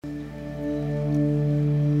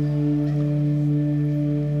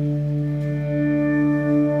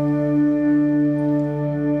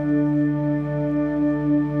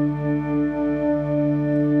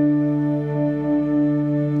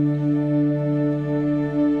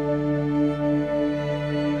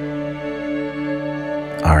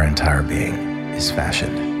Our entire being is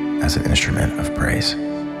fashioned as an instrument of praise.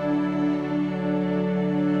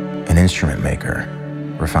 An instrument maker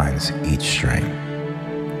refines each string,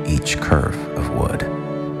 each curve of wood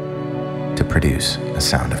to produce a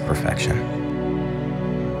sound of perfection.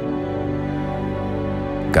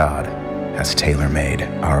 God has tailor-made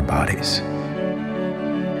our bodies,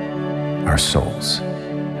 our souls,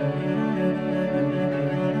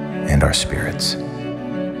 and our spirits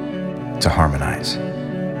to harmonize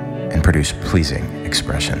and produce pleasing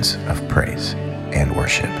expressions of praise and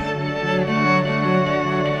worship.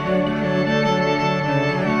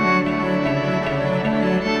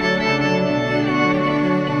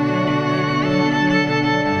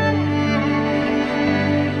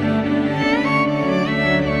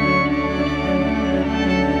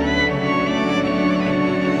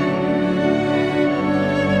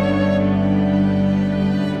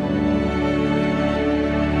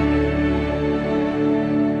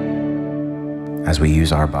 As we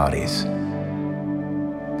use our bodies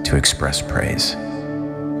to express praise,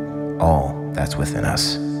 all that's within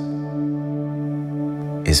us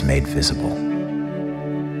is made visible.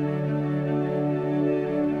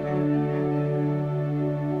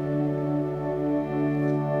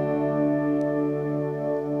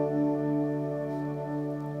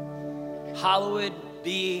 Hallowed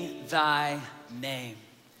be thy name.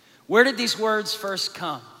 Where did these words first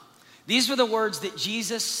come? These were the words that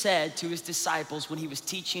Jesus said to his disciples when he was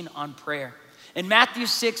teaching on prayer. In Matthew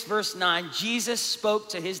 6, verse 9, Jesus spoke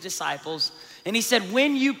to his disciples and he said,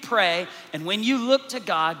 when you pray and when you look to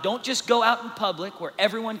God, don't just go out in public where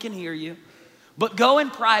everyone can hear you, but go in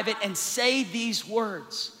private and say these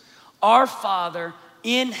words. Our Father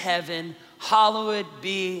in heaven, hallowed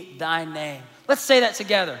be thy name. Let's say that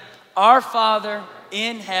together. Our Father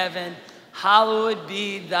in heaven, hallowed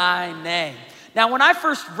be thy name. Now, when I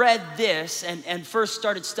first read this and first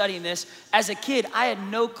started studying this, as a kid, I had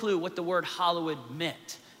no clue what the word hallowed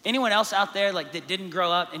meant. Anyone else out there that didn't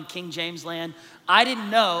grow up in King James land? I didn't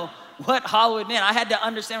know what hallowed meant. I had to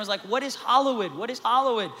understand. I was like, what is hallowed? What is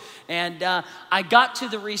hallowed? And I got to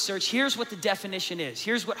the research. Here's what the definition is.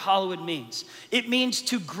 Here's what hallowed means. It means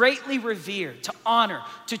to greatly revere, to honor,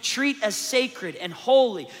 to treat as sacred and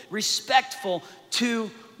holy, respectful, to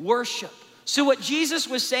worship. So what Jesus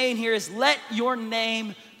was saying here is let your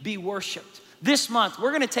name be worshiped. This month,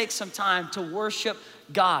 we're gonna take some time to worship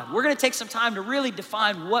God. We're gonna take some time to really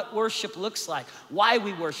define what worship looks like, why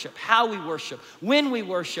we worship, how we worship, when we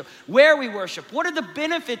worship, where we worship. What are the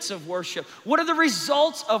benefits of worship? What are the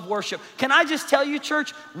results of worship? Can I just tell you,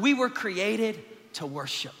 church, we were created to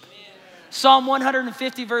worship. Psalm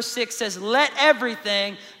 150 verse 6 says, let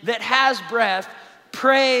everything that has breath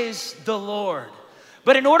praise the Lord.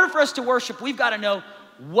 But in order for us to worship, we've got to know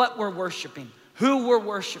what we're worshiping, who we're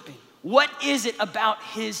worshiping. What is it about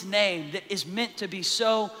his name that is meant to be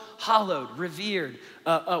so hallowed, revered,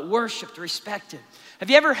 worshiped, respected? Have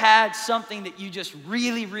you ever had something that you just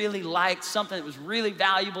really, really liked, something that was really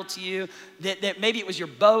valuable to you, that maybe it was your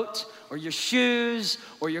boat or your shoes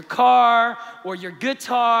or your car or your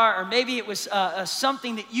guitar, or maybe it was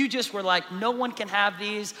something that you just were like, no one can have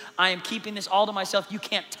these. I am keeping this all to myself. You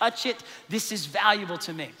can't touch it. This is valuable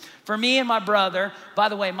to me. For me and my brother, by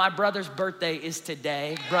the way, my brother's birthday is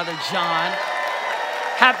today, Brother John.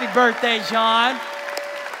 Happy birthday, John.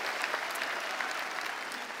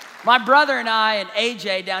 My brother and I and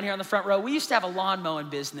AJ down here on the front row, we used to have a lawn mowing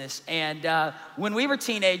business. And when we were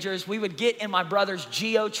teenagers, we would get in my brother's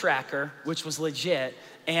Geo Tracker, which was legit.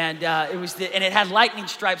 And it had lightning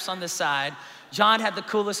stripes on the side. John had the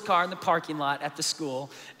coolest car in the parking lot at the school.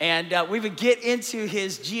 And we would get into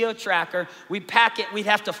his Geo Tracker. We'd pack it. We'd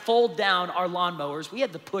have to fold down our lawn mowers. We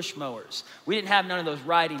had the push mowers. We didn't have none of those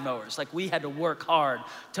riding mowers. Like, we had to work hard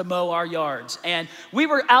to mow our yards. And we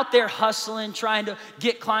were out there hustling, trying to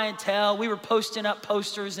get clientele. We were posting up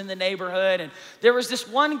posters in the neighborhood. And there was this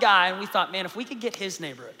one guy, and we thought, man, if we could get his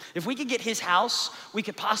neighborhood, if we could get his house, we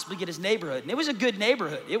could possibly get his neighborhood. And it was a good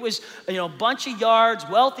neighborhood. It was, a bunch of yards,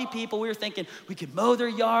 wealthy people. We were thinking, we could mow their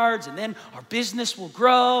yards, and then our business will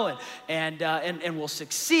grow and we'll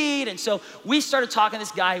succeed. And so we started talking to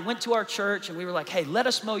this guy. He went to our church, and we were like, hey, let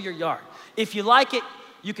us mow your yard. If you like it,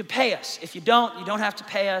 you can pay us. If you don't have to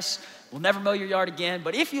pay us. We'll never mow your yard again.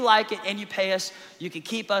 But if you like it and you pay us, you can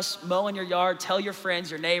keep us mowing your yard. Tell your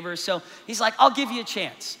friends, your neighbors. So he's like, I'll give you a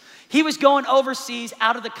chance. He was going overseas,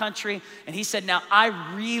 out of the country, and he said, now, I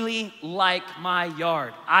really like my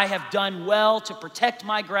yard. I have done well to protect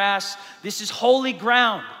my grass. This is holy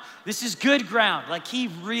ground. This is good ground. Like, he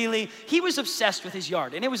was obsessed with his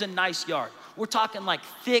yard, and it was a nice yard. We're talking like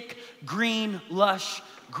thick, green, lush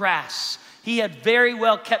grass. He had very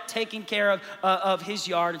well kept taking care of his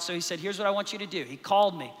yard. And so he said, here's what I want you to do. He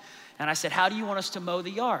called me. And I said, how do you want us to mow the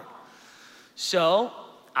yard? So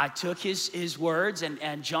I took his words,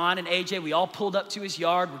 and John and AJ, we all pulled up to his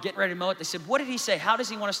yard. We're getting ready to mow it. They said, what did he say? How does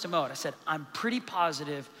he want us to mow it? I said, I'm pretty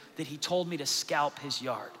positive that he told me to scalp his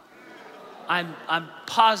yard. I'm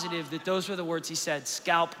positive that those were the words he said,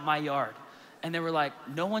 scalp my yard. And they were like,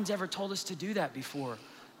 no one's ever told us to do that before.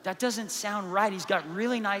 That doesn't sound right. He's got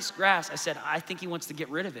really nice grass. I said, I think he wants to get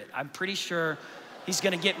rid of it. I'm pretty sure he's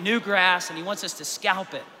gonna get new grass and he wants us to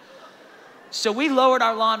scalp it. So we lowered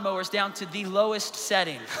our lawnmowers down to the lowest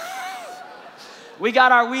setting. We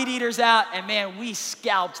got our weed eaters out, and man, we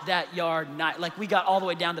scalped that yard. Like, we got all the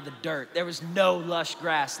way down to the dirt. There was no lush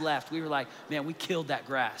grass left. We were like, man, we killed that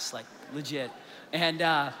grass, like legit.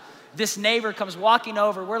 And this neighbor comes walking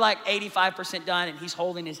over. We're like 85% done, and he's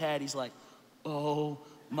holding his head. He's like, oh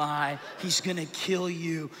my, he's gonna kill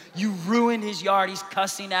you. You ruined his yard. He's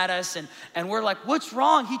cussing at us, and we're like, what's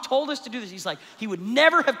wrong? He told us to do this. He's like, he would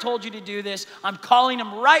never have told you to do this. I'm calling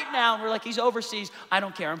him right now. And we're like, he's overseas. I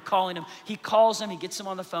don't care. I'm calling him. He calls him. He gets him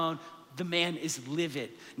on the phone. The man is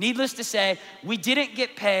livid. Needless to say, we didn't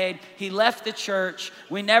get paid. He left the church.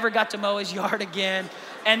 We never got to mow his yard again.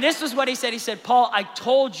 And this was what he said. He said, Paul, I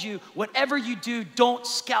told you, whatever you do, don't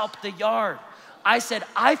scalp the yard. I said,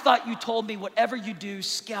 I thought you told me whatever you do,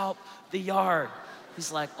 scalp the yard.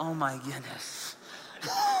 He's like, oh my goodness.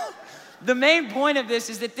 The main point of this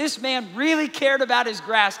is that this man really cared about his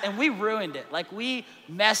grass, and we ruined it. Like, we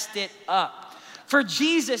messed it up. For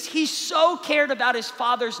Jesus, he so cared about his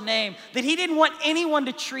Father's name that he didn't want anyone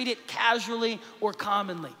to treat it casually or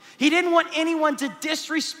commonly. He didn't want anyone to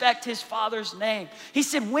disrespect his Father's name. He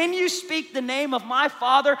said, when you speak the name of my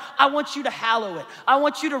Father, I want you to hallow it. I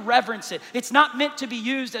want you to reverence it. It's not meant to be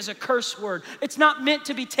used as a curse word. It's not meant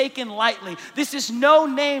to be taken lightly. This is no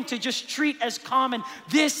name to just treat as common.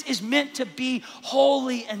 This is meant to be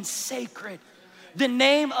holy and sacred. The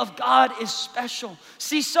name of God is special.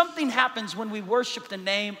 See, something happens when we worship the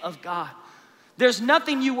name of God. There's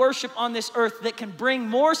nothing you worship on this earth that can bring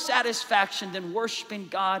more satisfaction than worshiping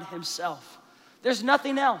God himself. There's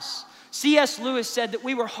nothing else. C.S. Lewis said that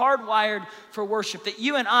we were hardwired for worship, that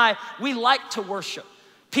you and I, we like to worship.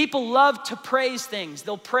 People love to praise things.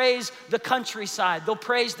 They'll praise the countryside. They'll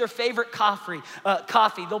praise their favorite coffee.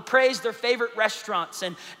 They'll praise their favorite restaurants.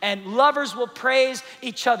 And lovers will praise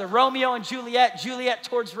each other. Romeo and Juliet, Juliet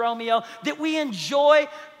towards Romeo. That we enjoy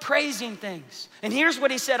praising things. And here's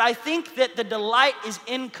what he said. I think that the delight is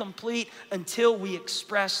incomplete until we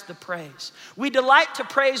express the praise. We delight to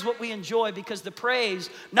praise what we enjoy because the praise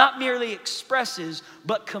not merely expresses,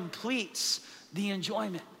 but completes the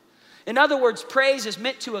enjoyment. In other words, praise is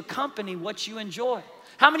meant to accompany what you enjoy.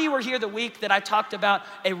 How many of you were here the week that I talked about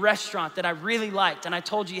a restaurant that I really liked, and I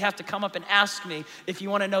told you have to come up and ask me if you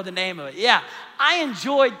want to know the name of it? Yeah, I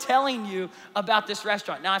enjoyed telling you about this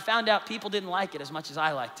restaurant. Now, I found out people didn't like it as much as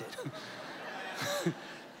I liked it.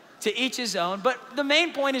 To each his own. But the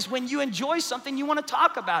main point is when you enjoy something, you want to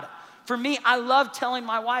talk about it. For me, I love telling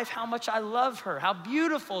my wife how much I love her, how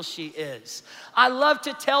beautiful she is. I love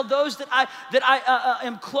to tell those that I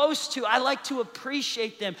am close to. I like to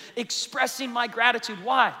appreciate them, expressing my gratitude.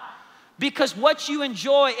 Why? Because what you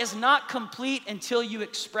enjoy is not complete until you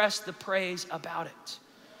express the praise about it.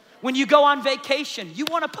 When you go on vacation, you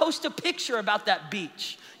want to post a picture about that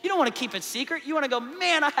beach. You don't want to keep it secret. You want to go,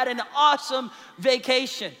 man, I had an awesome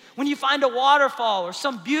vacation. When you find a waterfall or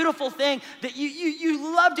some beautiful thing that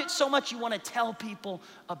you loved it so much, you want to tell people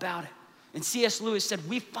about it. And C.S. Lewis said,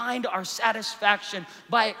 we find our satisfaction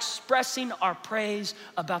by expressing our praise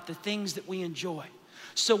about the things that we enjoy.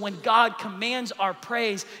 So when God commands our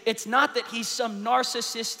praise, it's not that he's some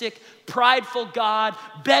narcissistic, prideful God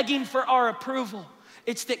begging for our approval.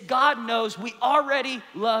 It's that God knows we already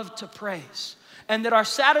love to praise. And that our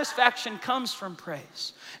satisfaction comes from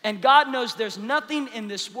praise. And God knows there's nothing in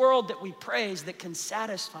this world that we praise that can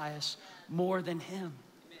satisfy us more than him.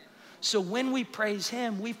 So when we praise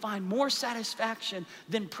him, we find more satisfaction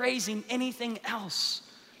than praising anything else.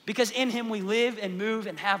 Because in him we live and move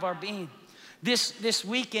and have our being. This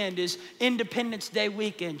weekend is Independence Day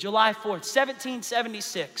weekend, July 4th,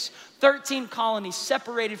 1776. 13 colonies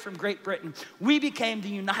separated from Great Britain. We became the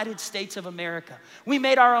United States of America. We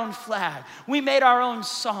made our own flag. We made our own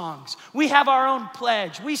songs. We have our own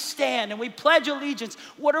pledge. We stand and we pledge allegiance.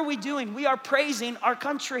 What are we doing? We are praising our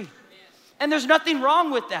country. And there's nothing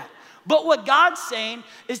wrong with that. But what God's saying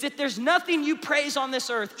is that there's nothing you praise on this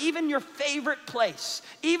earth, even your favorite place,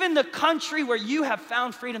 even the country where you have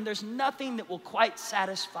found freedom, there's nothing that will quite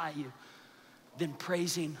satisfy you than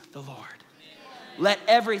praising the Lord. Let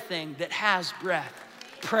everything that has breath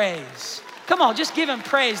praise Come on, just give him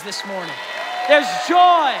praise this morning. There's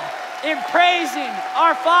joy in praising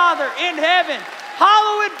our Father in heaven.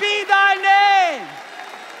 Hallowed be thy name.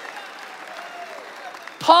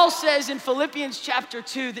 Paul says in Philippians chapter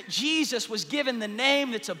 2 that Jesus was given the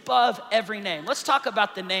name that's above every name. Let's talk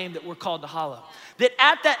about the name that we're called to hallow. That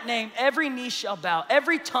at that name, every knee shall bow,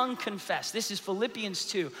 every tongue confess. This is Philippians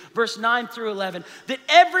 2, verse 9 through 11. That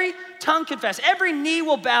every tongue confess, every knee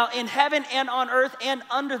will bow in heaven and on earth and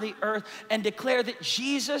under the earth and declare that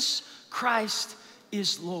Jesus Christ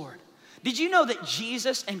is Lord. Did you know that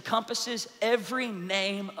Jesus encompasses every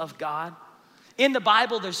name of God? In the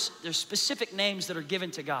Bible, there's specific names that are given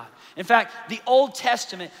to God. In fact, the Old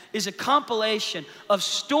Testament is a compilation of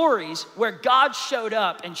stories where God showed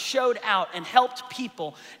up and showed out and helped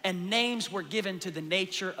people, and names were given to the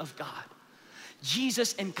nature of God.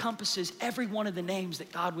 Jesus encompasses every one of the names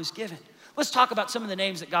that God was given. Let's talk about some of the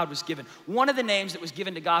names that God was given. One of the names that was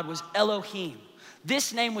given to God was Elohim.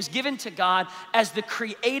 This name was given to God as the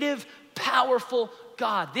creative, powerful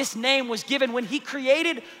God. This name was given when he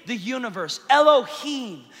created the universe.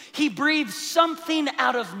 Elohim. He breathes something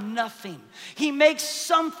out of nothing. He makes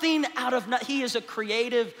something out of nothing. He is a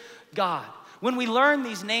creative God. When we learn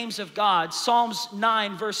these names of God, Psalms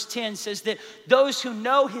 9 verse 10 says that those who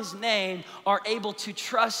know his name are able to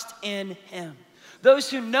trust in him. Those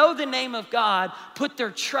who know the name of God put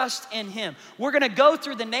their trust in him. We're gonna go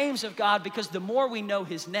through the names of God because the more we know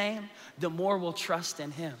his name, the more we'll trust in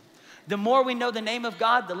him. The more we know the name of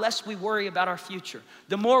God, the less we worry about our future.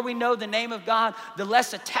 The more we know the name of God, the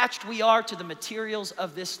less attached we are to the materials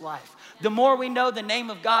of this life. The more we know the name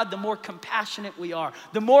of God, the more compassionate we are.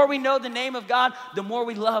 The more we know the name of God, the more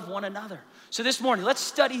we love one another. So this morning, let's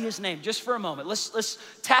study his name just for a moment. Let's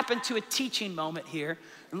tap into a teaching moment here,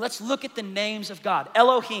 and let's look at the names of God.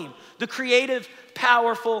 Elohim, the creative,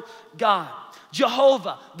 powerful God.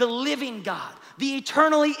 Jehovah, the living God, the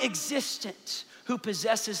eternally existent, who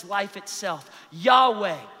possesses life itself.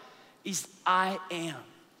 Yahweh is I am.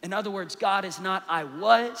 In other words, God is not I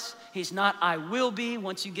was. He's not I will be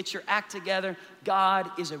once you get your act together.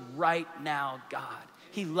 God is a right now God.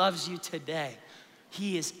 He loves you today.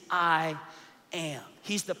 He is I am.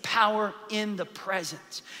 He's the power in the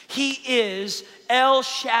present. He is El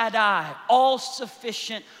Shaddai,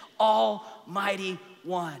 all-sufficient, almighty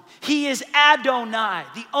one. He is Adonai,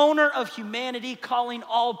 the owner of humanity, calling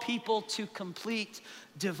all people to complete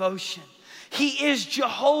devotion. He is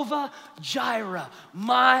Jehovah Jireh,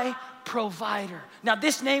 my provider. Now,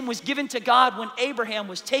 this name was given to God when Abraham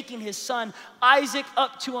was taking his son Isaac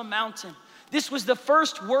up to a mountain. This was the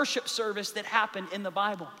first worship service that happened in the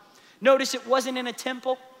Bible. Notice it wasn't in a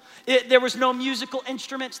temple. There was no musical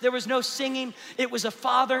instruments. There was no singing. It was a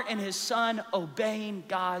father and his son obeying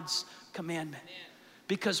God's commandment.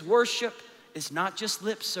 Because worship is not just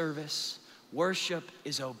lip service. Worship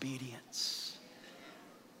is obedience.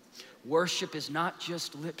 Worship is not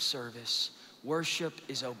just lip service. Worship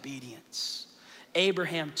is obedience.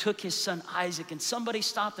 Abraham took his son Isaac, and somebody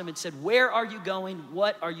stopped him and said, "Where are you going?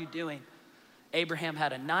 What are you doing?" Abraham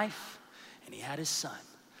had a knife, and he had his son.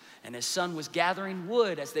 And his son was gathering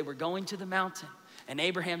wood as they were going to the mountain. And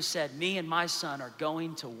Abraham said, "Me and my son are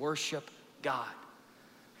going to worship God."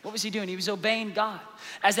 What was he doing? He was obeying God.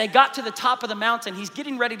 As they got to the top of the mountain, he's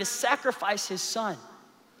getting ready to sacrifice his son.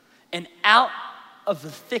 And out of the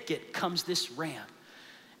thicket comes this ram.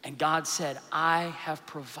 And God said, "I have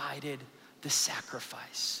provided the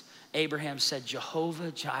sacrifice." Abraham said, "Jehovah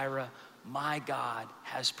Jireh, my God,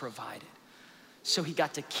 has provided." So he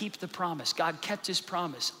got to keep the promise. God kept his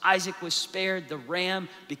promise. Isaac was spared. The ram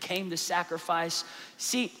became the sacrifice.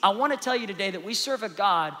 See, I want to tell you today that we serve a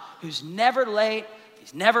God who's never late.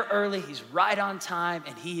 He's never early. He's right on time.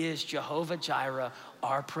 And he is Jehovah Jireh,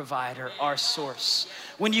 our provider, our source.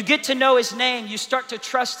 When you get to know his name, you start to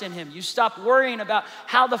trust in him. You stop worrying about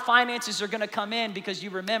how the finances are going to come in because you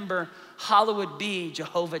remember, hallowed be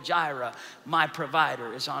Jehovah Jireh, my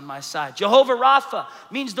provider is on my side. Jehovah Rapha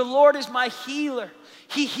means the Lord is my healer.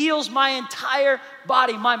 He heals my entire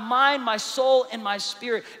body, my mind, my soul, and my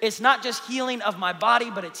spirit. It's not just healing of my body,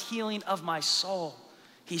 but it's healing of my soul.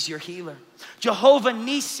 He's your healer. Jehovah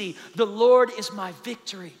Nissi, the Lord is my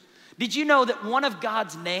victory. Did you know that one of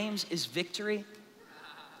God's names is victory?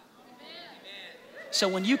 So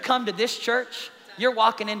when you come to this church, you're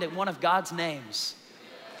walking into one of God's names.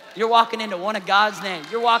 You're walking into one of God's names.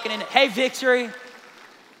 You're walking into, hey, victory.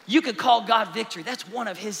 You could call God victory. That's one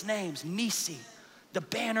of his names, Nissi, the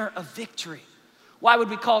banner of victory. Why would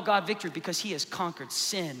we call God victory? Because he has conquered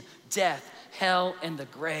sin, death, hell, and the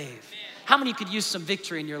grave. How many could use some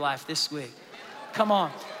victory in your life this week? Come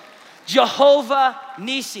on. Jehovah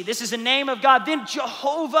Nisi, this is a name of God. Then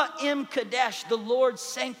Jehovah Kadesh, the Lord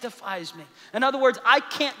sanctifies me. In other words, I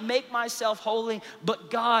can't make myself holy,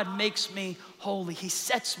 but God makes me holy. He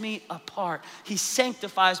sets me apart. He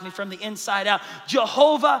sanctifies me from the inside out.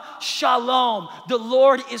 Jehovah Shalom, the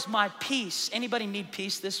Lord is my peace. Anybody need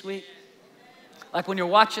peace this week? Like when you're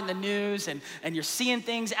watching the news and you're seeing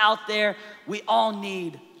things out there, we all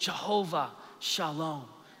need Jehovah Shalom.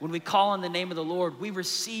 When we call on the name of the Lord, we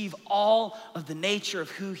receive all of the nature of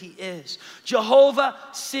who he is. Jehovah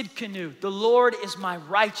Sidkenu, the Lord is my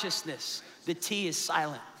righteousness. The T is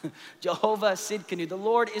silent. Jehovah Sidkenu, the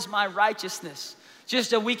Lord is my righteousness.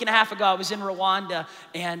 Just a week and a half ago, I was in Rwanda,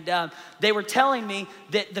 and they were telling me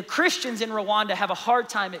that the Christians in Rwanda have a hard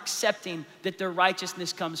time accepting that their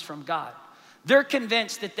righteousness comes from God. They're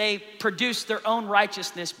convinced that they produce their own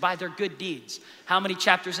righteousness by their good deeds. How many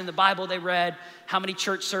chapters in the Bible they read, how many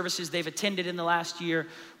church services they've attended in the last year,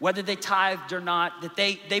 whether they tithed or not, that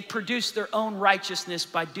they produce their own righteousness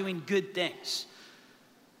by doing good things.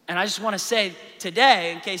 And I just want to say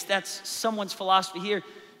today, in case that's someone's philosophy here,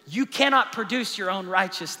 you cannot produce your own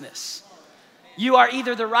righteousness. You are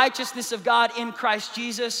either the righteousness of God in Christ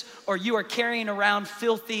Jesus, or you are carrying around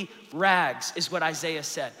filthy rags, is what Isaiah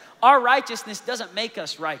said. Our righteousness doesn't make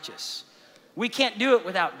us righteous. We can't do it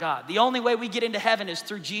without God. The only way we get into heaven is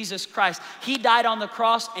through Jesus Christ. He died on the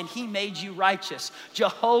cross and he made you righteous.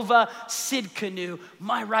 Jehovah Sidkenu,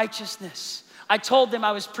 my righteousness. I told them,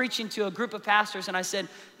 I was preaching to a group of pastors, and I said,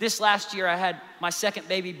 this last year I had my second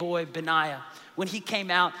baby boy, Benaiah. When he came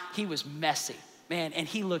out, he was messy. Man, and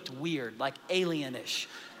he looked weird, like alienish.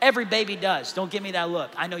 Every baby does. Don't give me that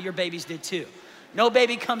look. I know your babies did too. No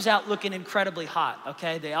baby comes out looking incredibly hot,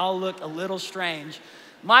 okay? They all look a little strange.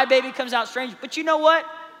 My baby comes out strange, but you know what?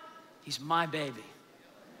 He's my baby.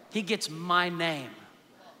 He gets my name.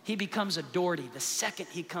 He becomes a Doherty the second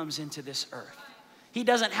he comes into this earth. He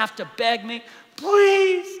doesn't have to beg me,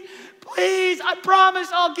 please, please, I promise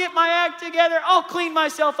I'll get my act together. I'll clean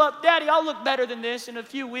myself up. Daddy, I'll look better than this in a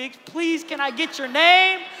few weeks. Please, can I get your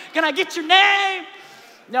name? Can I get your name?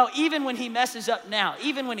 No, even when he messes up now,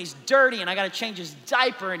 even when he's dirty and I got to change his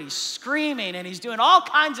diaper and he's screaming and he's doing all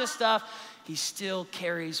kinds of stuff, he still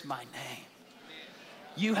carries my name.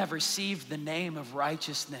 You have received the name of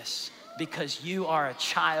righteousness because you are a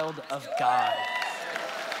child of God.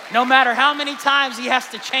 No matter how many times he has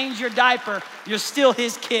to change your diaper, you're still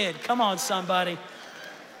his kid. Come on, somebody.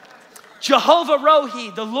 Jehovah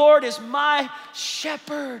Rohi, the Lord is my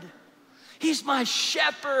shepherd. He's my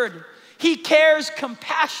shepherd. He cares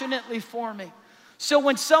compassionately for me. So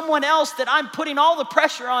when someone else that I'm putting all the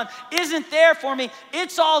pressure on isn't there for me,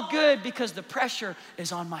 it's all good because the pressure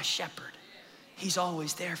is on my shepherd. He's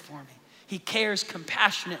always there for me. He cares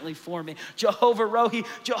compassionately for me. Jehovah Rohi,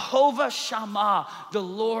 Jehovah Shammah, the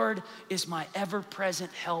Lord is my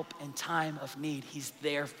ever-present help in time of need. He's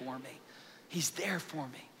there for me. He's there for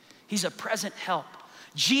me. He's a present help.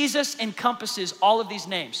 Jesus encompasses all of these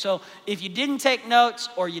names. So if you didn't take notes,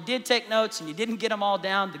 or you did take notes and you didn't get them all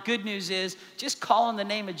down, the good news is just call on the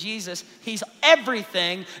name of Jesus. He's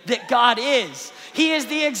everything that God is. He is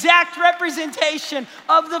the exact representation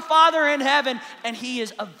of the Father in heaven, and he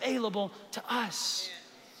is available to us.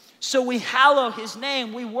 So we hallow his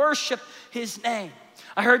name. We worship his name.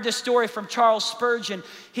 I heard this story from Charles Spurgeon.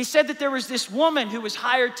 He said that there was this woman who was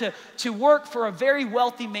hired to work for a very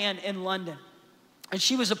wealthy man in London. And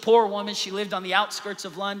she was a poor woman. She lived on the outskirts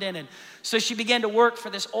of London. And so she began to work for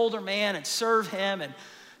this older man and serve him. And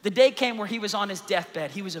the day came where he was on his deathbed.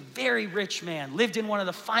 He was a very rich man, lived in one of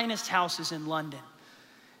the finest houses in London.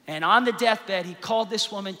 And on the deathbed, he called this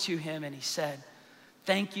woman to him and he said,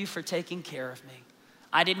 "Thank you for taking care of me.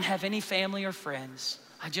 I didn't have any family or friends.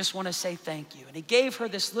 I just want to say thank you." And he gave her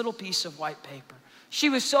this little piece of white paper. She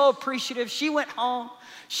was so appreciative. She went home.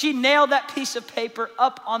 She nailed that piece of paper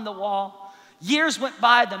up on the wall. Years went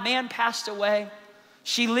by, the man passed away.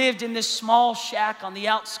 She lived in this small shack on the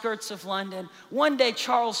outskirts of London. One day,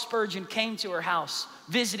 Charles Spurgeon came to her house,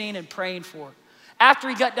 visiting and praying for her. After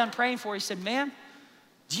he got done praying for her, he said, "Ma'am,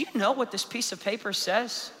 do you know what this piece of paper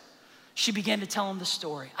says?" She began to tell him the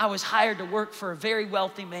story. "I was hired to work for a very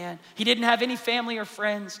wealthy man. He didn't have any family or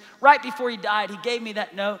friends. Right before he died, he gave me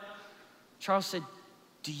that note." Charles said,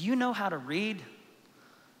 "Do you know how to read?"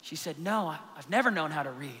 She said, "No, I've never known how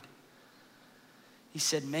to read." He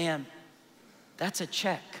said, "Ma'am, that's a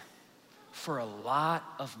check for a lot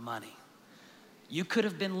of money. You could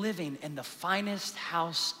have been living in the finest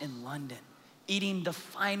house in London, eating the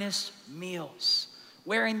finest meals,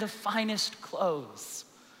 wearing the finest clothes,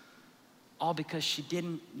 all because she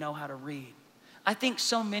didn't know how to read." I think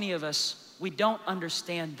so many of us, we don't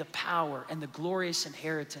understand the power and the glorious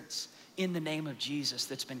inheritance in the name of Jesus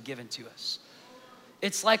that's been given to us.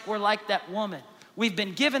 It's like we're like that woman. We've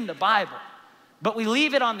been given the Bible, but we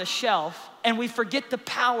leave it on the shelf and we forget the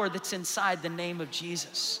power that's inside the name of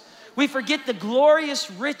Jesus. We forget the glorious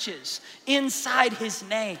riches inside his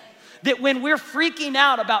name. That when we're freaking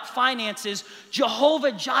out about finances,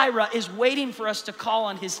 Jehovah Jireh is waiting for us to call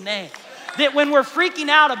on his name. That when we're freaking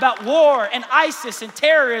out about war and ISIS and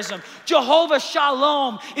terrorism, Jehovah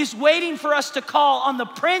Shalom is waiting for us to call on the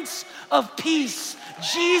Prince of Peace,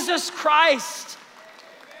 Jesus Christ.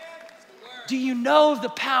 Do you know the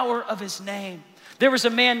power of his name? There was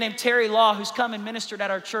a man named Terry Law who's come and ministered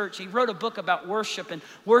at our church. He wrote a book about worship and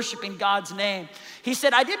worshiping God's name. He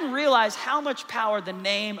said, I didn't realize how much power the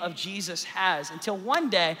name of Jesus has until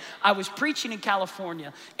one day I was preaching in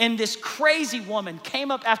California and this crazy woman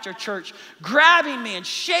came up after church grabbing me and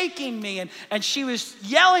shaking me and she was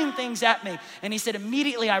yelling things at me. And he said,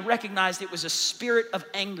 immediately I recognized it was a spirit of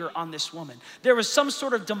anger on this woman. There was some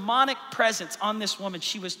sort of demonic presence on this woman.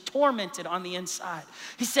 She was tormented on the inside.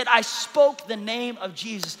 He said, I spoke the name of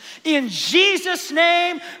Jesus. In Jesus'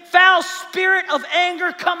 name, foul spirit of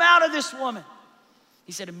anger come out of this woman.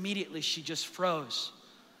 He said immediately she just froze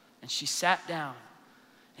and she sat down,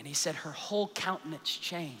 and he said her whole countenance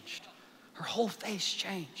changed. Her whole face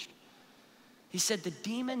changed. He said the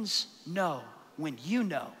demons know when you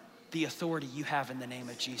know the authority you have in the name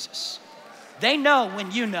of Jesus. They know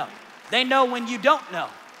when you know. They know when you don't know.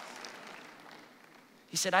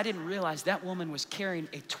 He said, I didn't realize that woman was carrying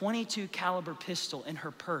a .22 caliber pistol in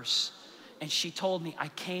her purse, and she told me, I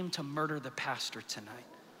came to murder the pastor tonight.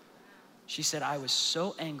 She said, I was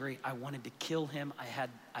so angry, I wanted to kill him. I had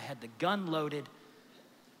the gun loaded,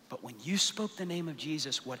 but when you spoke the name of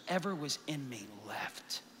Jesus, whatever was in me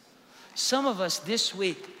left. Some of us this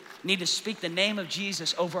week need to speak the name of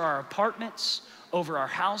Jesus over our apartments, over our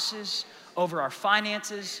houses, over our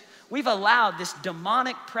finances. We've allowed this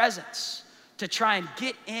demonic presence to try and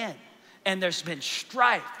get in. And there's been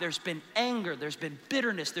strife, there's been anger, there's been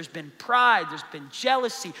bitterness, there's been pride, there's been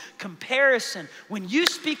jealousy, comparison. When you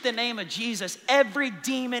speak the name of Jesus, every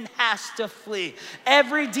demon has to flee.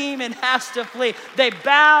 Every demon has to flee. They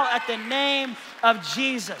bow at the name of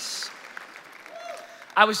Jesus.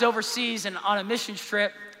 I was overseas and on a missions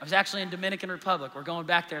trip. I was actually in Dominican Republic. We're going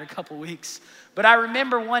back there in a couple weeks. But I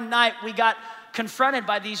remember one night we got confronted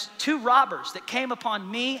by these two robbers that came upon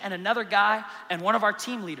me and another guy and one of our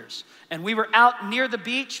team leaders. And we were out near the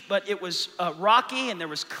beach, but it was rocky and there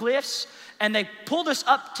was cliffs. And they pulled us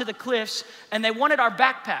up to the cliffs and they wanted our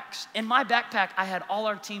backpacks. In my backpack, I had all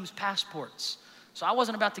our team's passports. So I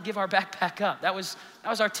wasn't about to give our backpack up. That was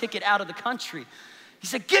our ticket out of the country. He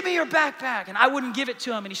said, give me your backpack. And I wouldn't give it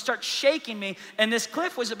to him. And he starts shaking me. And this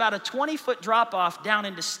cliff was about a 20-foot drop off down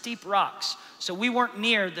into steep rocks. So we weren't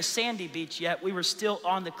near the sandy beach yet. We were still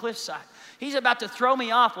on the cliffside. He's about to throw me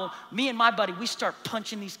off. Well, me and my buddy, we start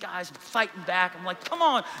punching these guys and fighting back. I'm like, come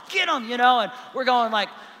on, get them, you know. And we're going like,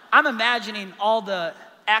 I'm imagining all the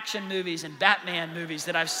action movies and Batman movies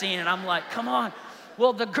that I've seen. And I'm like, come on.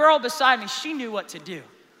 Well, the girl beside me, she knew what to do.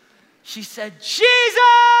 She said, Jesus!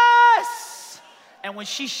 And when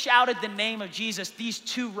she shouted the name of Jesus, these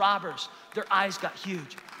two robbers, their eyes got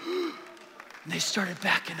huge. And they started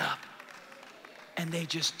backing up. And they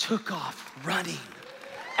just took off running.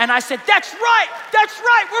 And I said, that's right.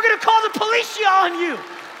 We're gonna call the police on you.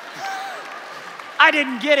 I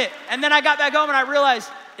didn't get it. And then I got back home and I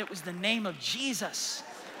realized it was the name of Jesus.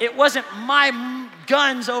 It wasn't my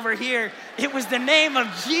guns over here. It was the name of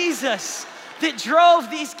Jesus that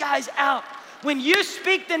drove these guys out. When you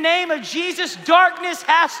speak the name of Jesus, darkness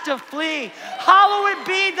has to flee. Hallowed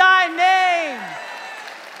be thy name.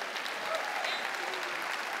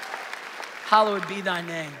 Hallowed be thy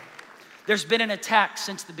name. There's been an attack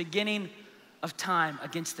since the beginning of time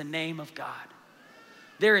against the name of God.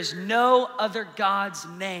 There is no other God's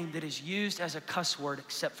name that is used as a cuss word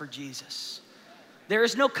except for Jesus. There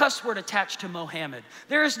is no cuss word attached to Mohammed.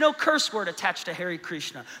 There is no curse word attached to Hare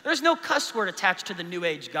Krishna. There's no cuss word attached to the New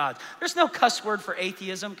Age gods. There's no cuss word for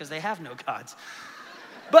atheism because they have no gods.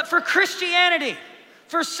 But for Christianity,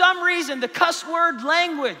 for some reason, the cuss word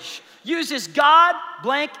language uses God,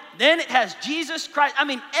 blank, then it has Jesus Christ. I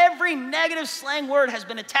mean, every negative slang word has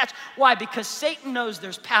been attached. Why? Because Satan knows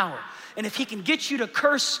there's power. And if he can get you to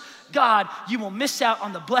curse God, you will miss out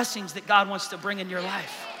on the blessings that God wants to bring in your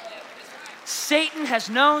life. Satan has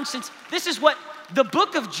known since, this is what the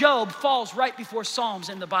book of Job falls right before Psalms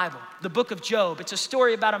in the Bible. The book of Job. It's a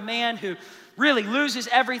story about a man who really loses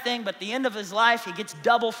everything, but at the end of his life, he gets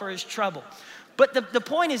double for his trouble. But the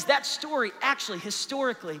point is that story actually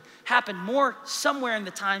historically happened more somewhere in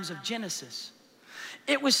the times of Genesis.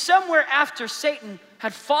 It was somewhere after Satan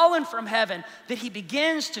had fallen from heaven that he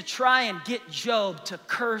begins to try and get Job to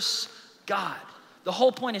curse God. The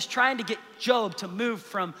whole point is trying to get Job to move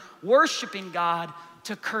from worshiping God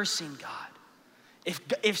to cursing God.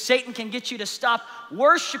 If Satan can get you to stop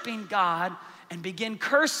worshiping God and begin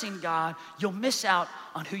cursing God, you'll miss out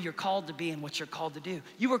on who you're called to be and what you're called to do.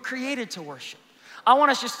 You were created to worship. I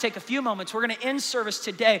want us just to take a few moments. We're going to end service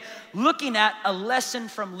today looking at a lesson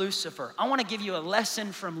from Lucifer. I want to give you a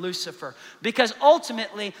lesson from Lucifer because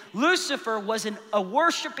ultimately Lucifer was a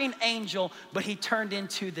worshiping angel, but he turned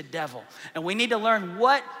into the devil. And we need to learn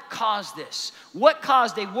what caused this. What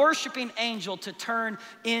caused a worshiping angel to turn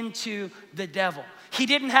into the devil? He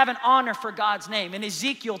didn't have an honor for God's name. In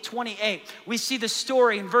Ezekiel 28, we see the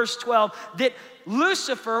story in verse 12 that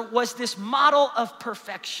Lucifer was this model of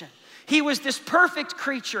perfection. He was this perfect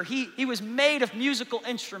creature. He was made of musical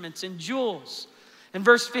instruments and jewels. In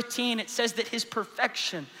verse 15, it says that his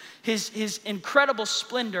perfection, his incredible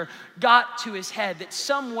splendor got to his head, that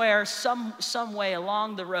somewhere, some way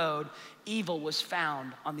along the road, evil was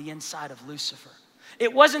found on the inside of Lucifer.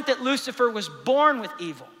 It wasn't that Lucifer was born with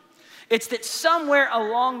evil. It's that somewhere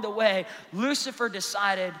along the way, Lucifer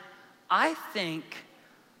decided, I think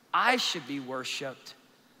I should be worshiped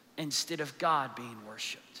instead of God being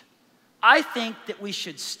worshiped. I think that we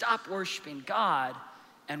should stop worshiping God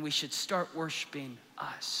and we should start worshiping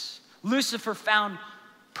us. Lucifer found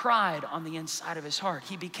pride on the inside of his heart.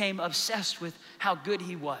 He became obsessed with how good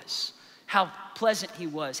he was, how pleasant he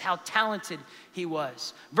was, how talented he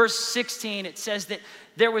was. Verse 16, it says that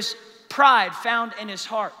there was pride found in his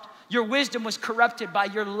heart. Your wisdom was corrupted by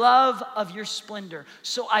your love of your splendor.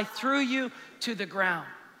 So I threw you to the ground.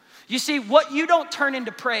 You see, what you don't turn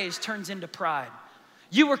into praise turns into pride.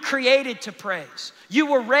 You were created to praise. You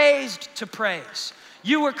were raised to praise.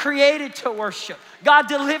 You were created to worship. God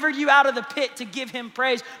delivered you out of the pit to give him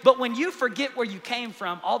praise. But when you forget where you came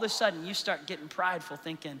from, all of a sudden you start getting prideful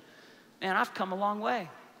thinking, man, I've come a long way.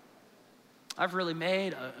 I've really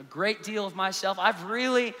made a great deal of myself. I've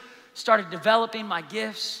really started developing my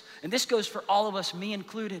gifts. And this goes for all of us, me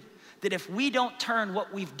included, that if we don't turn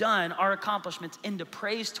what we've done, our accomplishments, into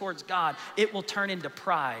praise towards God, it will turn into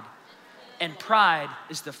pride. And pride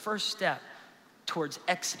is the first step towards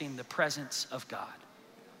exiting the presence of God.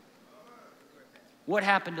 What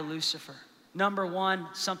happened to Lucifer? Number one,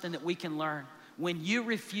 something that we can learn. When you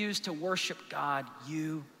refuse to worship God,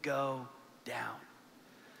 you go down.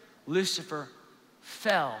 Lucifer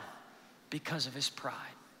fell because of his pride.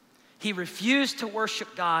 He refused to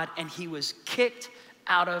worship God and he was kicked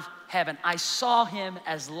out of heaven. I saw him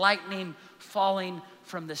as lightning falling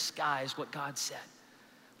from the sky, is what God said.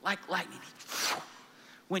 Like lightning.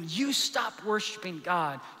 When you stop worshiping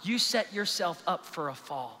God, you set yourself up for a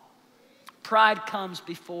fall. Pride comes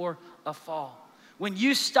before a fall. When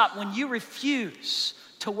you refuse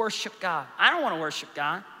to worship God, I don't want to worship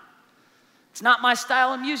God. It's not my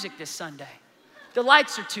style of music this Sunday. The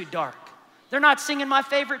lights are too dark. They're not singing my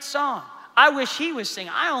favorite song. I wish he was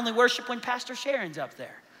singing. I only worship when Pastor Sharon's up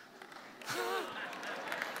there.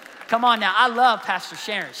 Come on now, I love Pastor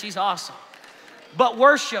Sharon. She's awesome. But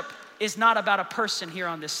worship is not about a person here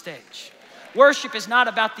on this stage. Worship is not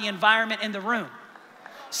about the environment in the room.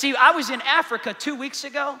 See, I was in Africa 2 weeks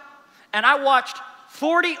ago, and I watched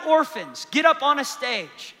 40 orphans get up on a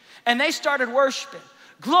stage, and they started worshiping.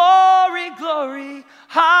 Glory, glory,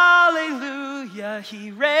 hallelujah,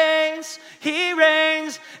 he reigns, he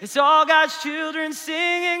reigns. It's all God's children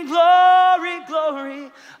singing, glory,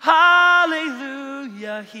 glory,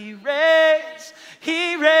 hallelujah, he reigns,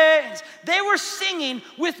 he reigns. They were singing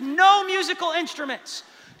with no musical instruments,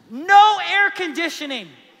 no air conditioning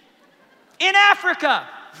in Africa.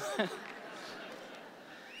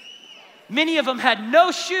 Many of them had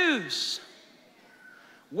no shoes.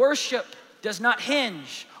 Worship does not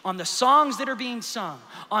hinge on the songs that are being sung,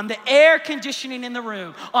 on the air conditioning in the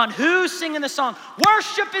room, on who's singing the song.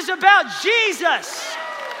 Worship is about Jesus.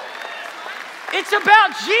 It's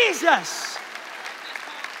about Jesus.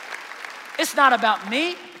 It's not about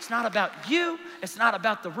me. It's not about you. It's not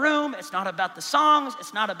about the room. It's not about the songs.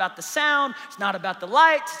 It's not about the sound. It's not about the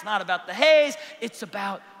lights. It's not about the haze. It's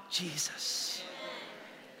about Jesus.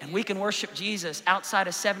 And we can worship Jesus outside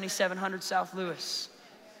of 7700 South Lewis.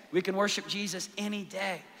 We can worship Jesus any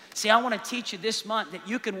day. See, I want to teach you this month that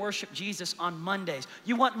you can worship Jesus on Mondays.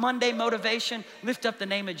 You want Monday motivation? Lift up the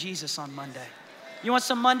name of Jesus on Monday. You want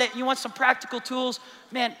some practical tools?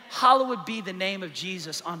 Man, hallowed be the name of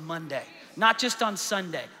Jesus on Monday. not just on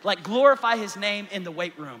Sunday. Like glorify his name in the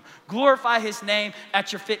weight room. Glorify his name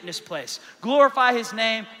at your fitness place. Glorify his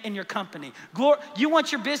name in your company. You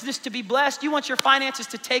want your business to be blessed? You want your finances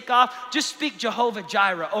to take off? Just speak Jehovah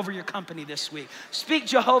Jireh over your company this week. Speak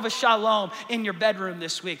Jehovah Shalom in your bedroom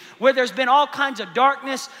this week. Where there's been all kinds of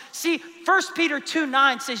darkness. See, 1 Peter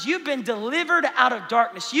 2:9 says you've been delivered out of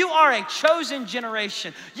darkness. You are a chosen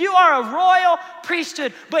generation. You are a royal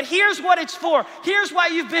priesthood. But here's what it's for. Here's why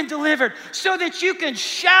you've been delivered. So that you can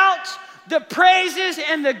shout the praises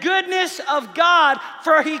and the goodness of God,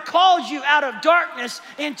 for he called you out of darkness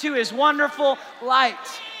into his wonderful light.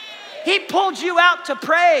 He pulled you out to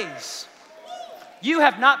praise. You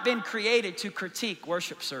have not been created to critique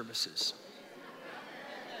worship services.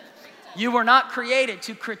 You were not created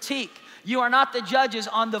to critique. You are not the judges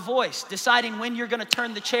on The Voice, deciding when you're gonna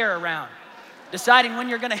turn the chair around, deciding when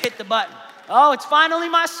you're gonna hit the button. Oh, it's finally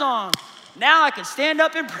my song. Now I can stand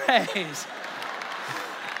up and praise.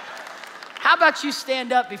 How about you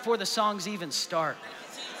stand up before the songs even start?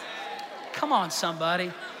 Come on,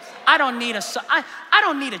 somebody. I don't need a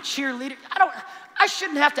cheerleader. I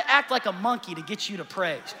shouldn't have to act like a monkey to get you to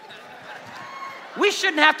praise. We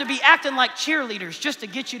shouldn't have to be acting like cheerleaders just to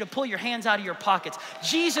get you to pull your hands out of your pockets.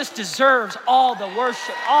 Jesus deserves all the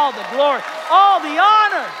worship, all the glory, all the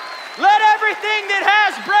honor. Let everything that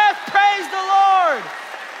has breath praise the Lord.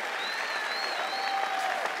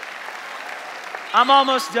 I'm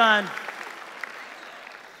almost done.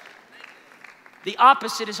 The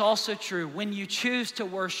opposite is also true. When you choose to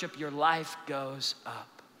worship, your life goes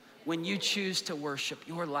up. When you choose to worship,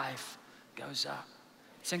 your life goes up.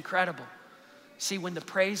 It's incredible. See, when the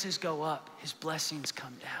praises go up, his blessings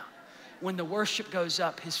come down. When the worship goes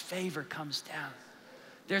up, his favor comes down.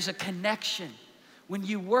 There's a connection. When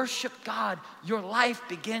you worship God, your life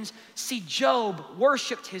begins. See, Job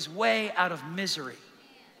worshiped his way out of misery.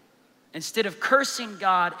 Instead of cursing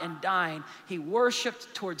God and dying, he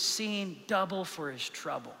worshiped towards seeing double for his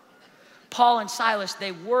trouble. Paul and Silas,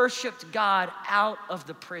 they worshiped God out of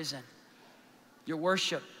the prison. Your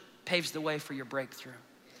worship paves the way for your breakthrough.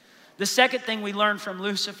 The second thing we learn from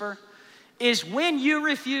Lucifer is when you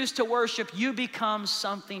refuse to worship, you become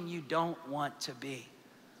something you don't want to be.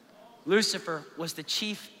 Lucifer was the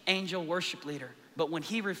chief angel worship leader, but when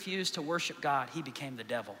he refused to worship God, he became the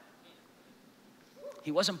devil. He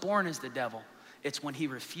wasn't born as the devil. It's when he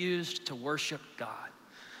refused to worship God.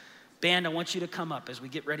 Band, I want you to come up as we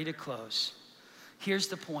get ready to close. Here's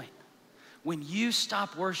the point. When you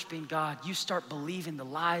stop worshiping God, you start believing the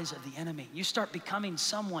lies of the enemy. You start becoming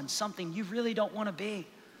something you really don't want to be.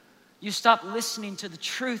 You stop listening to the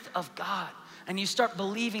truth of God, and you start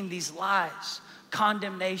believing these lies.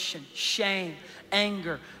 Condemnation, shame,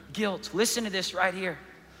 anger, guilt. Listen to this right here.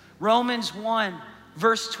 Romans 1,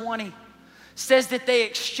 verse 20 says that they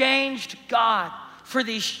exchanged God for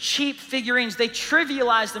these cheap figurines. They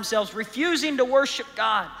trivialized themselves, refusing to worship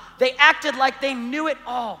God. They acted like they knew it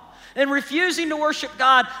all. And refusing to worship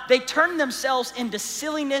God, they turned themselves into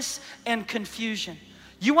silliness and confusion.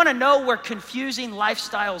 You want to know where confusing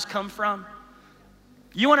lifestyles come from?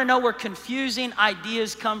 You want to know where confusing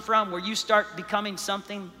ideas come from, where you start becoming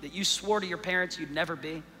something that you swore to your parents you'd never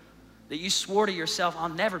be? That you swore to yourself, I'll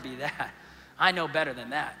never be that. I know better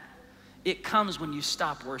than that. It comes when you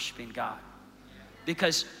stop worshiping God.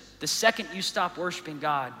 Because the second you stop worshiping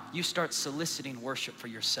God, you start soliciting worship for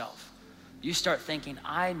yourself. You start thinking,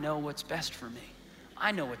 I know what's best for me.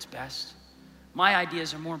 I know what's best. My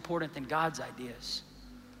ideas are more important than God's ideas.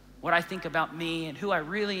 What I think about me and who I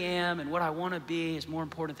really am and what I want to be is more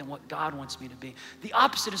important than what God wants me to be. The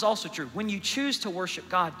opposite is also true. When you choose to worship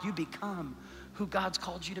God, you become who God's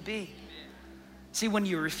called you to be. See, when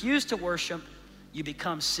you refuse to worship, you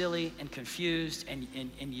become silly and confused, and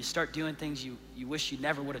you start doing things you wish you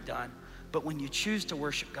never would have done. But when you choose to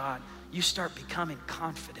worship God, you start becoming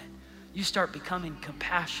confident. You start becoming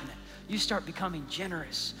compassionate. You start becoming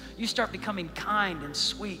generous. You start becoming kind and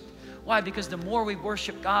sweet. Why? Because the more we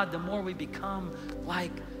worship God, the more we become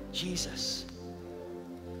like Jesus.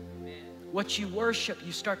 What you worship,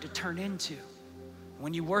 you start to turn into.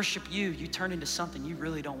 When you worship you turn into something you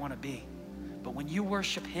really don't want to be. But when you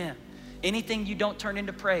worship him, anything you don't turn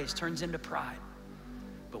into praise turns into pride.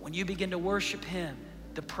 But when you begin to worship him,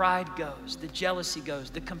 the pride goes, the jealousy goes,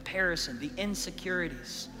 the comparison, the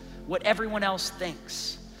insecurities, what everyone else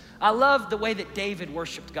thinks. I love the way that David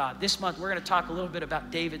worshiped God. This month, we're going to talk a little bit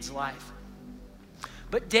about David's life.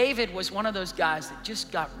 But David was one of those guys that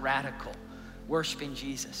just got radical worshiping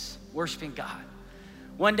Jesus, worshiping God.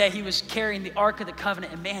 One day he was carrying the Ark of the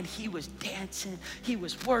Covenant, and man, he was dancing, he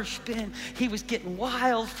was worshiping, he was getting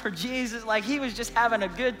wild for Jesus. Like, he was just having a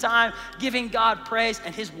good time, giving God praise,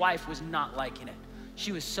 and his wife was not liking it.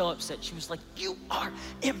 She was so upset. She was like, "You are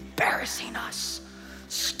embarrassing us.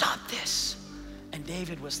 Stop this." And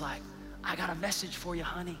David was like, "I got a message for you,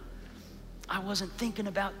 honey. I wasn't thinking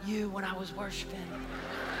about you when I was worshiping.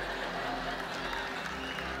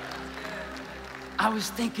 I was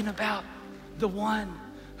thinking about the one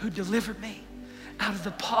who delivered me out of the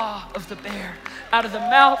paw of the bear, out of the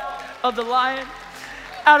mouth of the lion,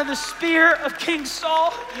 out of the spear of King Saul,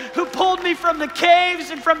 who pulled me from the caves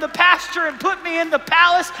and from the pasture and put me in the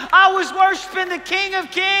palace. I was worshiping the King of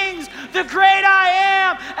Kings, the great I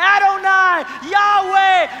am, Adonai,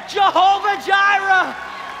 Yahweh, Jehovah Jireh."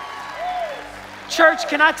 Church,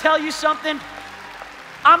 can I tell you something?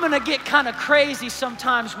 I'm gonna get kind of crazy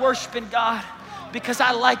sometimes worshiping God because I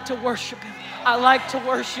like to worship Him. I like to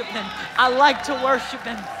worship Him. I like to worship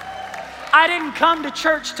Him. I didn't come to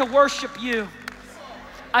church to worship you.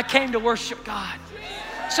 I came to worship God.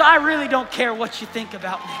 So I really don't care what you think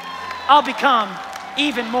about me. I'll become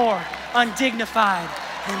even more undignified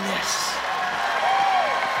than this.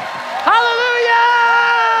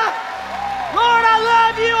 Hallelujah! Lord, I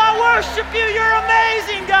love you. I worship you. You're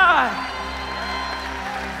amazing, God.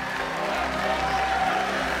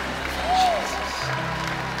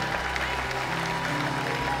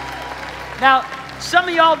 Now, some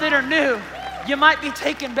of y'all that are new, you might be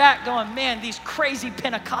taken back going, "Man, these crazy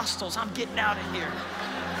Pentecostals, I'm getting out of here."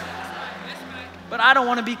 But I don't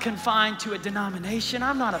want to be confined to a denomination.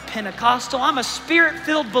 I'm not a Pentecostal. I'm a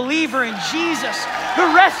Spirit-filled believer in Jesus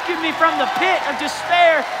who rescued me from the pit of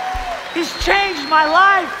despair. He's changed my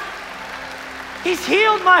life. He's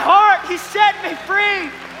healed my heart. He's set me free.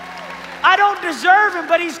 I don't deserve Him,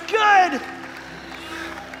 but He's good.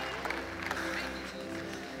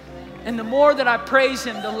 And the more that I praise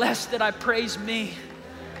Him, the less that I praise me.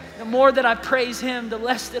 The more that I praise Him, the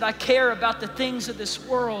less that I care about the things of this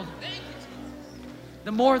world.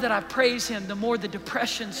 The more that I praise Him, the more the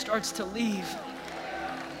depression starts to leave.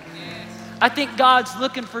 I think God's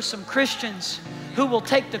looking for some Christians who will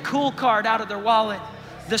take the cool card out of their wallet,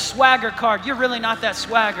 the swagger card. You're really not that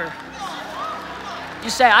swagger. You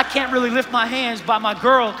say, "I can't really lift my hands by my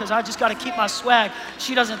girl because I just got to keep my swag."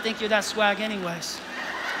 She doesn't think you're that swag anyways.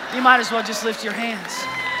 You might as well just lift your hands. Jesus.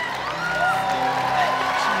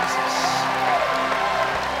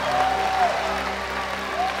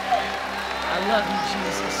 I love you,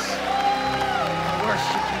 Jesus. I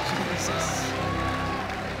worship you, Jesus.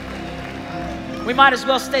 We might as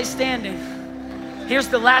well stay standing. Here's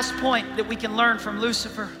the last point that we can learn from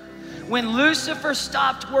Lucifer. When Lucifer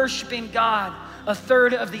stopped worshiping God, a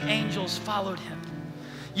third of the angels followed him.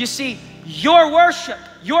 You see, your worship,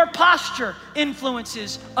 your posture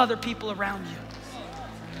influences other people around you.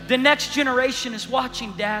 The next generation is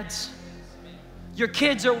watching, dads. Your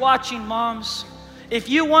kids are watching, moms. If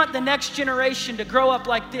you want the next generation to grow up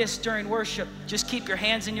like this during worship, just keep your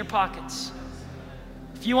hands in your pockets.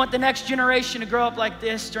 If you want the next generation to grow up like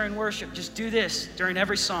this during worship, just do this during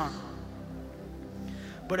every song.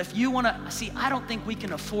 But if you want to, see, I don't think we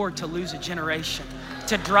can afford to lose a generation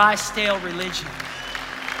to dry, stale religion.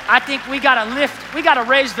 I think we gotta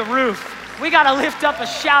raise the roof. We gotta lift up a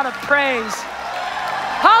shout of praise.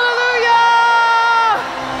 Hallelujah!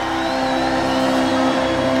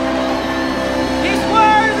 He's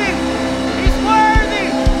worthy. He's worthy.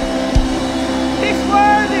 He's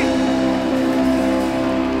worthy.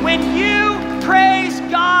 When you praise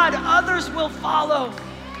God, others will follow.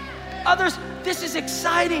 Others, this is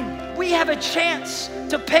exciting. We have a chance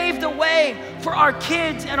to pave the way for our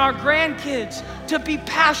kids and our grandkids to be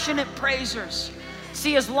passionate praisers.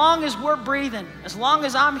 See, as long as we're breathing, as long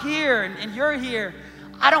as I'm here and you're here,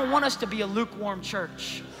 I don't want us to be a lukewarm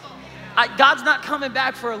church. God's not coming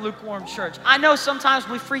back for a lukewarm church. I know sometimes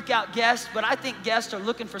we freak out guests, but I think guests are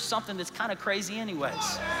looking for something that's kind of crazy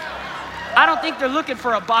anyways. I don't think they're looking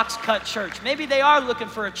for a box cut church. Maybe they are looking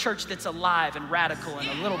for a church that's alive and radical and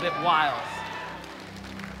a little bit wild.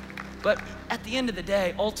 But at the end of the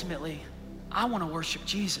day, ultimately, I want to worship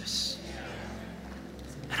Jesus.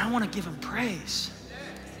 And I want to give Him praise.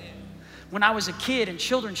 When I was a kid in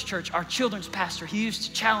children's church, our children's pastor, he used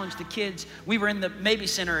to challenge the kids. We were in the Maybe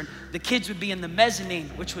Center, and the kids would be in the mezzanine,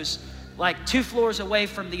 which was like 2 floors away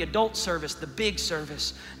from the adult service, the big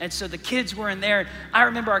service. And so the kids were in there. I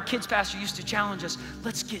remember our kids pastor used to challenge us,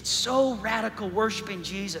 let's get so radical worshiping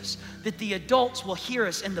Jesus that the adults will hear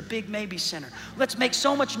us in the big Maybe Center. Let's make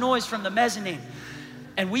so much noise from the mezzanine.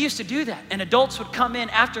 And we used to do that. And adults would come in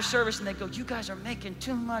after service and they'd go, you guys are making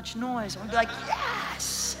too much noise. And we'd be like,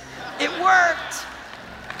 yes, it worked.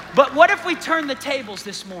 But what if we turn the tables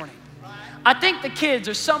this morning? I think the kids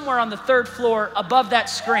are somewhere on the 3rd floor above that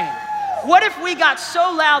screen. What if we got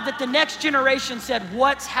so loud that the next generation said,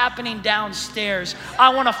 what's happening downstairs?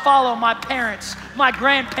 I want to follow my parents, my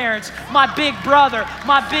grandparents, my big brother,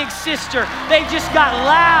 my big sister. They just got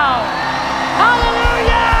loud.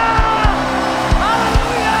 Hallelujah!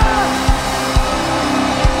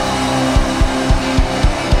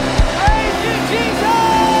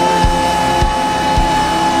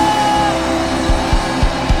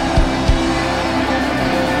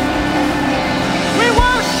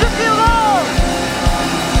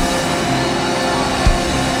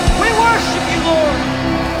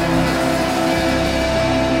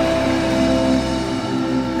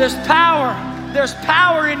 There's power. There's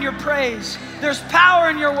power in your praise. There's power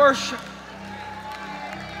in your worship.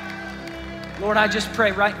 Lord, I just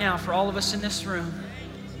pray right now for all of us in this room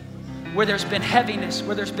where there's been heaviness,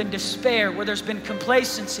 where there's been despair, where there's been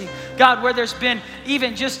complacency. God, where there's been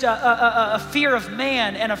even just a fear of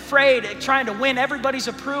man and afraid, trying to win everybody's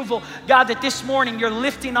approval. God, that this morning you're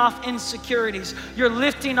lifting off insecurities. You're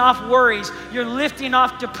lifting off worries. You're lifting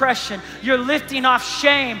off depression. You're lifting off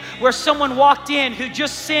shame. Where someone walked in who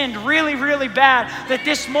just sinned really, really bad, that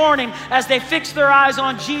this morning as they fix their eyes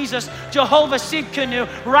on Jesus, Jehovah Sidkenu,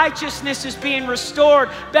 righteousness is being restored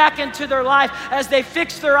back into their life. As they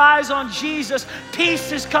fix their eyes on Jesus,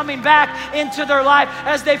 peace is coming back into their life.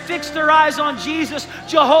 As they fix their eyes on Jesus,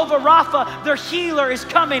 Jehovah Rapha, their healer, is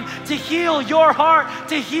coming to heal your heart,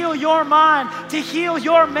 to heal your mind, to heal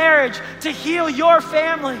your marriage, to heal your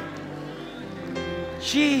family.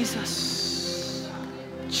 Jesus,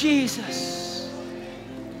 Jesus.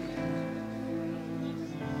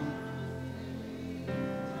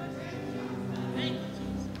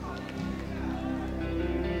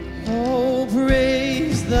 Oh,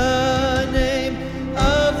 praise the name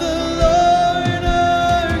of the Lord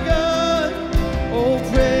our God. Oh,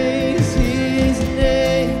 praise his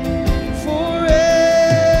name forevermore.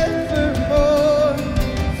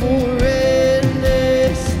 For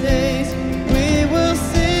endless days we will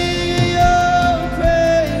sing your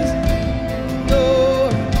praise,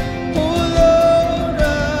 Lord, oh Lord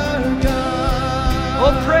our God.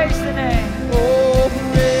 Oh, praise the name. Oh,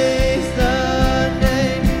 praise the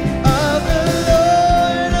name of the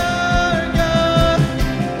Lord our God.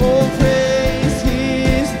 Oh, praise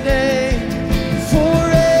his name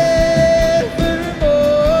forevermore.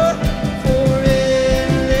 For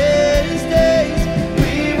endless days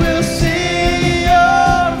we will sing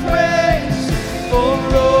your praise, oh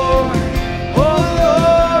Lord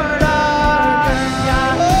our God.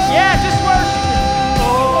 Yeah, just worship it.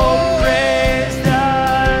 Oh, praise the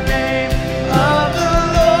name Of the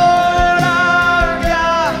Lord our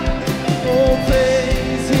God, oh,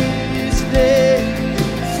 praise his name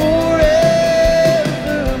forevermore.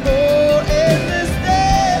 Endless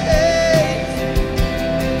days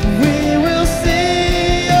we will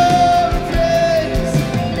sing your praise,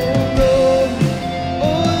 oh Lord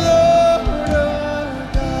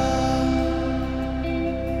our God.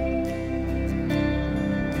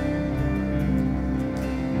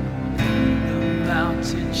 The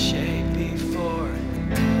mountains shake before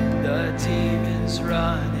the demons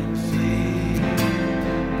run and flee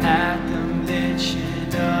at the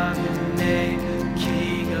mention of the name,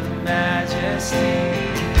 King of Majesty.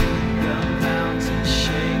 The mountains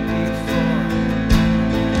shake before.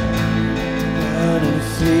 Run and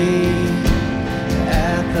flee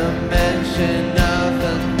at the mention of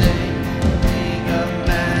the name, King of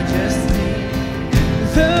Majesty.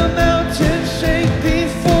 The mountains shake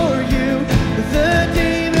before you, the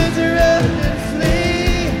demons run and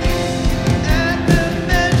flee at the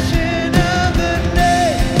mention of the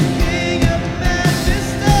name, King of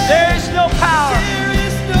Majesty. There is no power. There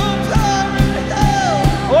is no power in hell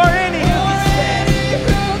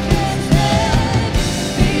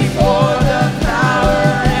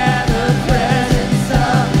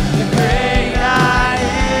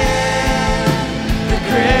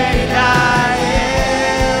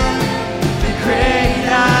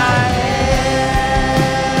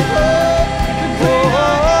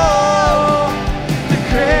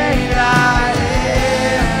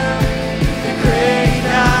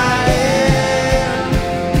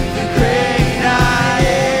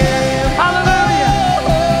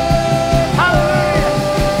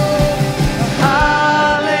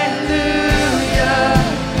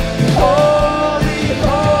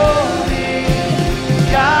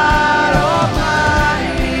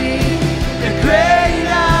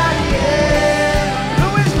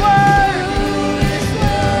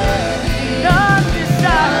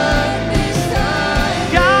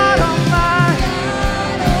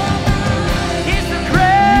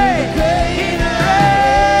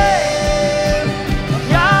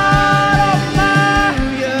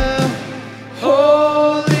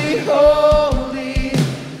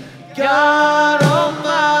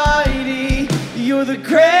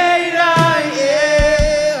great I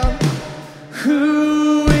am,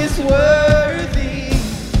 who is worthy,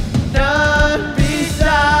 none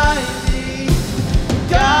beside thee,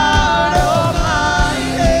 God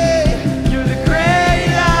Almighty, you're the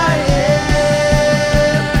great I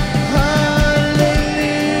am. Hallelujah,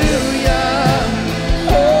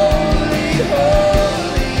 holy,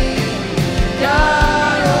 holy,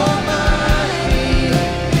 God Almighty,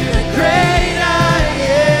 you're the great I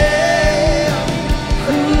am,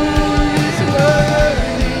 who is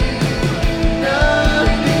worthy,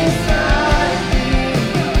 none beside thee,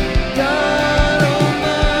 God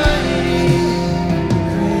Almighty,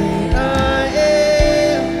 great I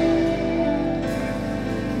am.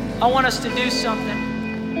 I want us to do something.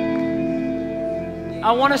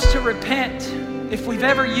 I want us to repent if we've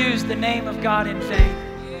ever used the name of God in vain.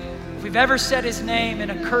 If we've ever said his name in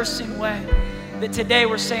a cursing way, that today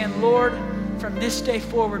we're saying, Lord, from this day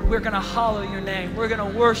forward, we're going to hallow your name. We're going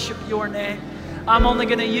to worship your name. I'm only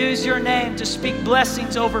going to use your name to speak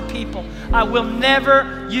blessings over people. I will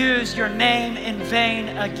never use your name in vain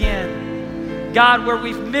again. God, where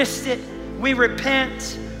we've missed it, we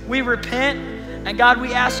repent. We repent. And God,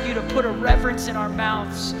 we ask you to put a reverence in our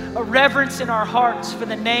mouths, a reverence in our hearts for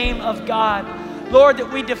the name of God. Lord,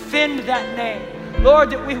 that we defend that name. Lord,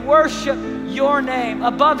 that we worship your name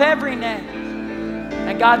above every name.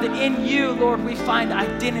 And God, that in you, Lord, we find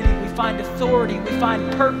identity, we find authority, we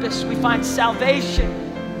find purpose, we find salvation.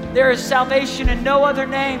 There is salvation in no other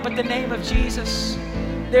name but the name of Jesus.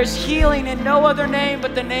 There's healing in no other name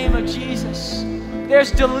but the name of Jesus. There's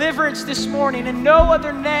deliverance this morning in no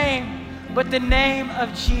other name but the name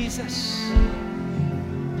of Jesus.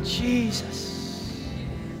 Jesus.